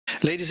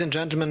Ladies and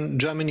gentlemen,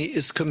 Germany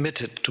is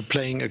committed to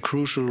playing a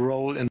crucial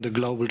role in the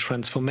global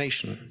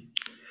transformation.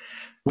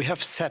 We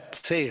have set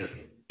sail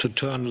to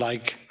turn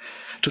the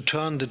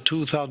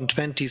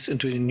 2020s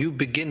into a new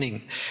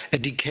beginning, a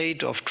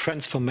decade of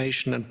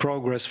transformation and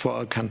progress for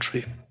our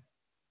country.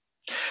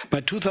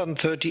 By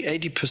 2030,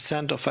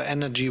 80% of our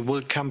energy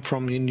will come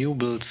from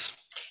renewables,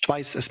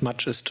 twice as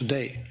much as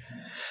today.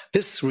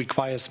 This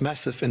requires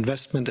massive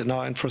investment in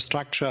our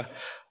infrastructure,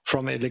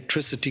 from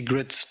electricity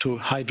grids to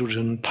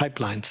hydrogen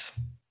pipelines.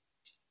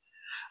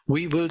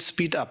 We will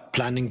speed up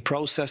planning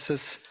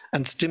processes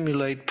and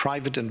stimulate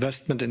private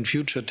investment in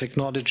future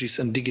technologies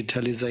and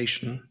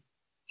digitalization.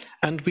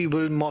 And we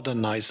will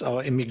modernize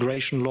our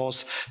immigration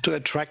laws to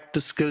attract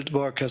the skilled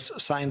workers,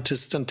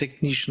 scientists and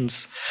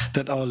technicians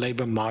that our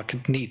labor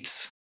market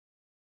needs.